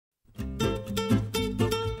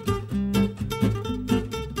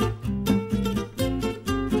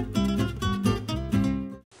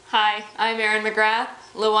Hi, I'm Erin McGrath,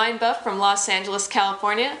 Le Wine Buff from Los Angeles,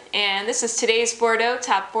 California, and this is today's Bordeaux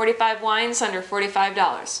Top 45 Wines Under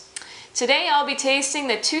 $45. Today I'll be tasting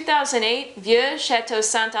the 2008 Vieux Chateau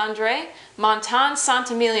Saint-André Montagne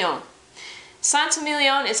Saint-Emilion.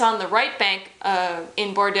 Saint-Emilion is on the right bank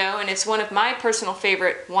in Bordeaux, and it's one of my personal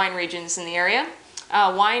favorite wine regions in the area.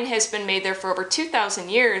 Wine has been made there for over 2,000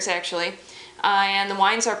 years actually, and the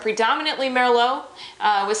wines are predominantly Merlot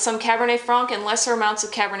with some Cabernet Franc and lesser amounts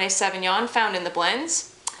of Cabernet Sauvignon found in the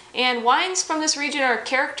blends. And wines from this region are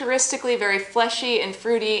characteristically very fleshy and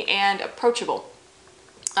fruity and approachable.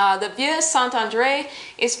 The Vieux Saint-André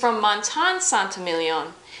is from Montagne Saint-Emilion,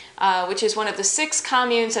 which is one of the 6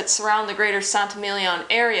 communes that surround the greater Saint-Emilion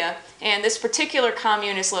area, and this particular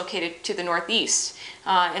commune is located to the northeast.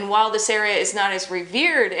 And while this area is not as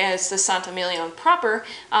revered as the Saint-Emilion proper,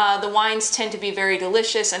 the wines tend to be very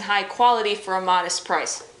delicious and high quality for a modest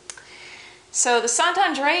price. So the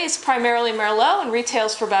Saint-André is primarily Merlot and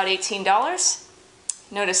retails for about $18.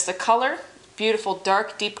 Notice the color, beautiful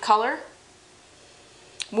dark deep color.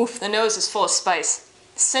 Oof, the nose is full of spice.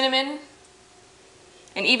 Cinnamon,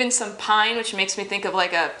 and even some pine, which makes me think of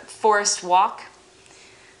like a forest walk.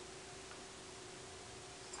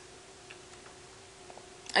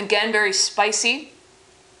 Again, very spicy,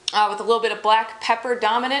 with a little bit of black pepper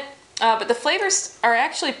dominant, but the flavors are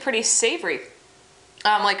actually pretty savory,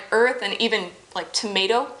 like earth and even like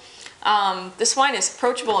tomato. This wine is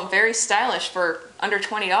approachable and very stylish for under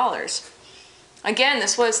 $20. Again,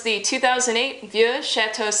 this was the 2008 Vieux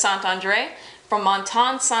Chateau Saint-André from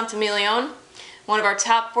Montagne Saint-Emilion, one of our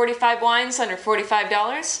top 45 wines under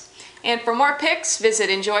 $45. And for more picks, visit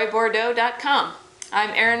enjoybordeaux.com. I'm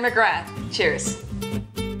Erin McGrath. Cheers.